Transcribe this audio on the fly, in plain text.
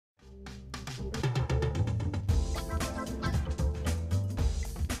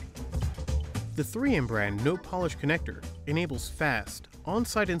The 3M brand no polish connector enables fast,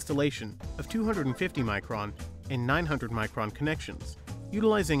 on-site installation of 250 micron and 900 micron connections,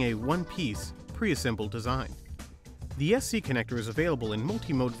 utilizing a one-piece, pre-assembled design. The SC connector is available in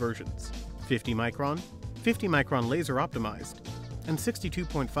multi-mode versions, 50 micron laser optimized, and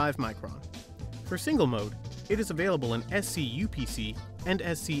 62.5 micron. For single mode, it is available in SC UPC and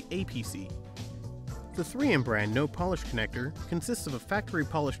SC APC. The 3M brand no polish connector consists of a factory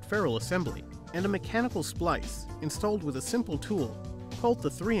polished ferrule assembly and a mechanical splice installed with a simple tool called the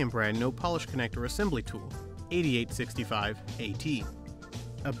 3M brand no polish connector assembly tool, 8865AT.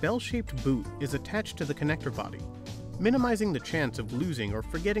 A bell-shaped boot is attached to the connector body, minimizing the chance of losing or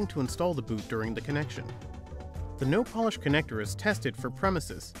forgetting to install the boot during the connection. The no polish connector is tested for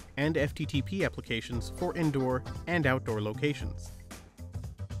premises and FTTP applications for indoor and outdoor locations.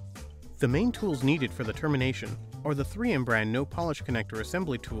 The main tools needed for the termination are the 3M brand no polish connector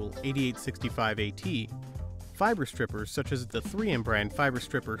assembly tool 8865AT, fiber strippers such as the 3M brand fiber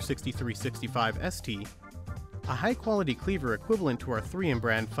stripper 6365ST, a high-quality cleaver equivalent to our 3M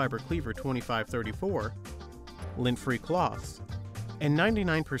brand fiber cleaver 2534, lint-free cloths, and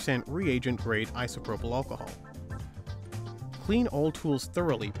 99% reagent-grade isopropyl alcohol. Clean all tools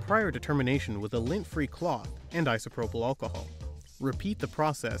thoroughly prior to termination with a lint-free cloth and isopropyl alcohol. Repeat the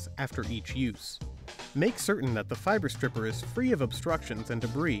process after each use. Make certain that the fiber stripper is free of obstructions and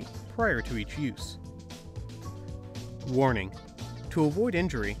debris prior to each use. Warning: to avoid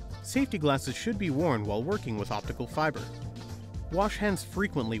injury, safety glasses should be worn while working with optical fiber. Wash hands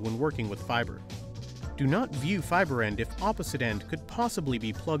frequently when working with fiber. Do not view fiber end if opposite end could possibly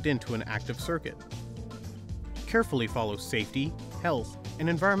be plugged into an active circuit. Carefully follow safety, health, and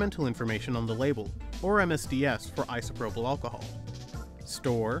environmental information on the label or MSDS for isopropyl alcohol.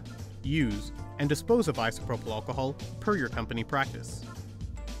 Store, use, and dispose of isopropyl alcohol per your company practice.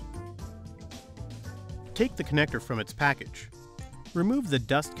 Take the connector from its package. Remove the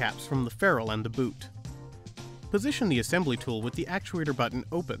dust caps from the ferrule and the boot. Position the assembly tool with the actuator button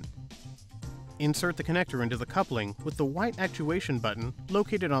open. Insert the connector into the coupling with the white actuation button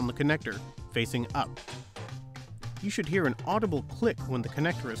located on the connector facing up. You should hear an audible click when the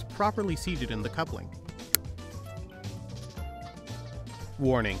connector is properly seated in the coupling.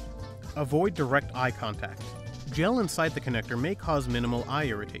 Warning: avoid direct eye contact. Gel inside the connector may cause minimal eye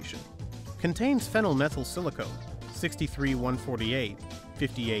irritation. Contains phenylmethyl silicone, 63148,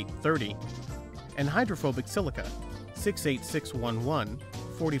 5830, and hydrophobic silica, 68611,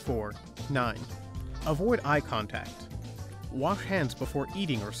 44.9. Avoid eye contact. Wash hands before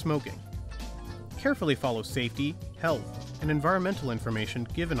eating or smoking. Carefully follow safety, health, and environmental information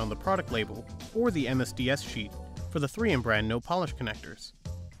given on the product label or the MSDS sheet for the 3M brand no polish connectors.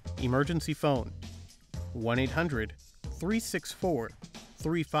 Emergency phone: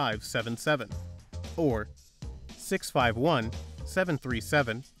 1-800-364-3577 or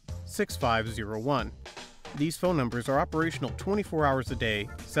 651-737-6501. These phone numbers are operational 24 hours a day,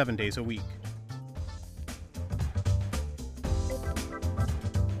 7 days a week.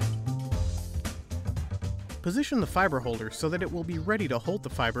 Position the fiber holder so that it will be ready to hold the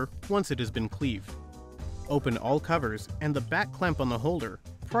fiber once it has been cleaved. Open all covers and the back clamp on the holder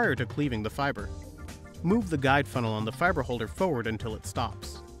prior to cleaving the fiber. Move the guide funnel on the fiber holder forward until it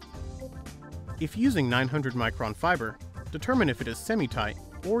stops. If using 900 micron fiber, determine if it is semi-tight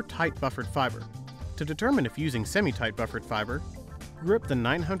or tight buffered fiber. To determine if using semi-tight buffered fiber, grip the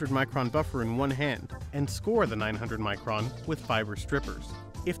 900 micron buffer in one hand and score the 900 micron with fiber strippers.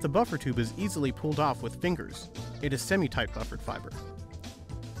 If the buffer tube is easily pulled off with fingers, it is semi-tight buffered fiber.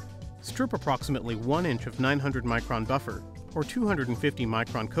 Strip approximately 1 inch of 900 micron buffer or 250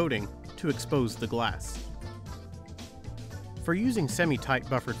 micron coating to expose the glass. For using semi-tight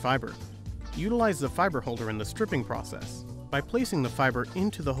buffered fiber, utilize the fiber holder in the stripping process by placing the fiber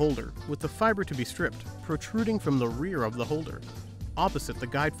into the holder with the fiber to be stripped protruding from the rear of the holder, opposite the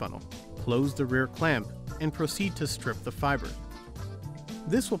guide funnel. Close the rear clamp and proceed to strip the fiber.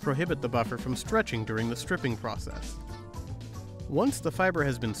 This will prohibit the buffer from stretching during the stripping process. Once the fiber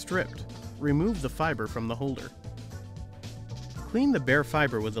has been stripped, remove the fiber from the holder. Clean the bare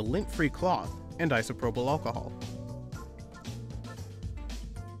fiber with a lint-free cloth and isopropyl alcohol.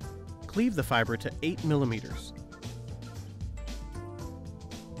 Cleave the fiber to 8 mm.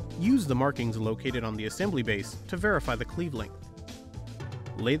 Use the markings located on the assembly base to verify the cleave length.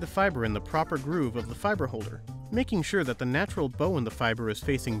 Lay the fiber in the proper groove of the fiber holder, making sure that the natural bow in the fiber is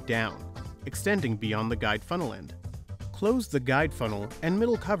facing down, extending beyond the guide funnel end. Close the guide funnel and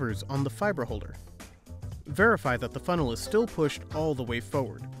middle covers on the fiber holder. Verify that the funnel is still pushed all the way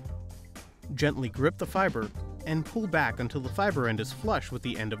forward. Gently grip the fiber and pull back until the fiber end is flush with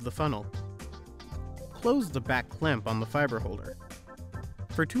the end of the funnel. close the back clamp on the fiber holder.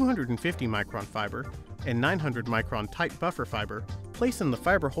 For 250 micron fiber and 900 micron tight buffer fiber, place in the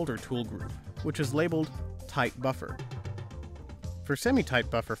fiber holder tool groove, which is labeled tight buffer. For semi-tight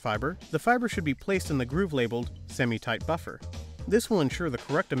buffer fiber, the fiber should be placed in the groove labeled semi-tight buffer. This will ensure the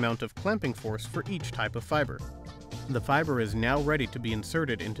correct amount of clamping force for each type of fiber. The fiber is now ready to be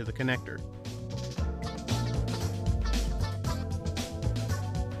inserted into the connector.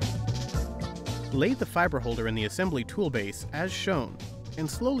 Lay the fiber holder in the assembly tool base as shown, and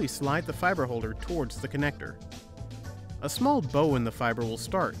slowly slide the fiber holder towards the connector. A small bow in the fiber will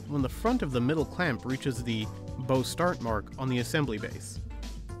start when the front of the middle clamp reaches the bow start mark on the assembly base.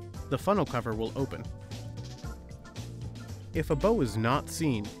 The funnel cover will open. If a bow is not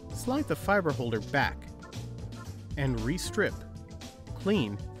seen, slide the fiber holder back and restrip,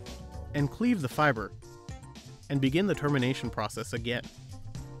 clean, and cleave the fiber, and begin the termination process again.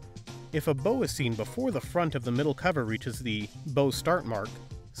 If a bow is seen before the front of the middle cover reaches the bow start mark,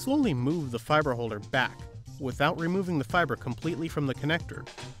 slowly move the fiber holder back without removing the fiber completely from the connector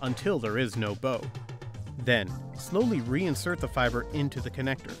until there is no bow. Then, slowly reinsert the fiber into the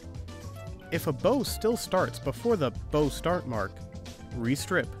connector. If a bow still starts before the bow start mark,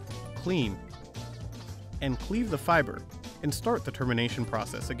 restrip, clean, and cleave the fiber and start the termination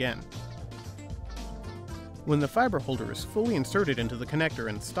process again. When the fiber holder is fully inserted into the connector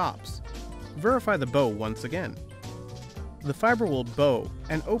and stops, verify the bow once again. The fiber will bow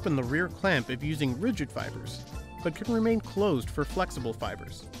and open the rear clamp if using rigid fibers, but can remain closed for flexible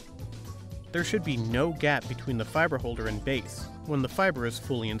fibers. There should be no gap between the fiber holder and base when the fiber is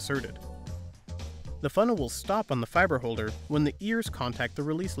fully inserted. The funnel will stop on the fiber holder when the ears contact the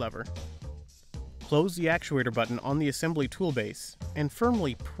release lever. Close the actuator button on the assembly tool base and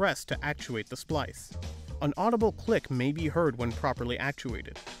firmly press to actuate the splice. An audible click may be heard when properly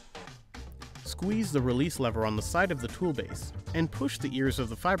actuated. Squeeze the release lever on the side of the tool base and push the ears of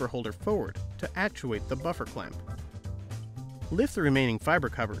the fiber holder forward to actuate the buffer clamp. Lift the remaining fiber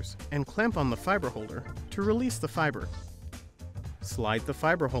covers and clamp on the fiber holder to release the fiber. Slide the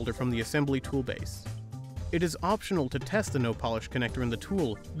fiber holder from the assembly tool base. It is optional to test the no polish connector in the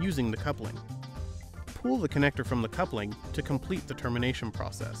tool using the coupling. Pull the connector from the coupling to complete the termination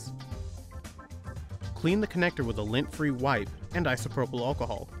process. Clean the connector with a lint-free wipe and isopropyl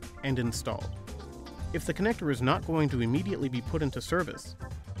alcohol and install. If the connector is not going to immediately be put into service,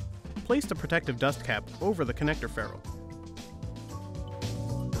 place the protective dust cap over the connector ferrule.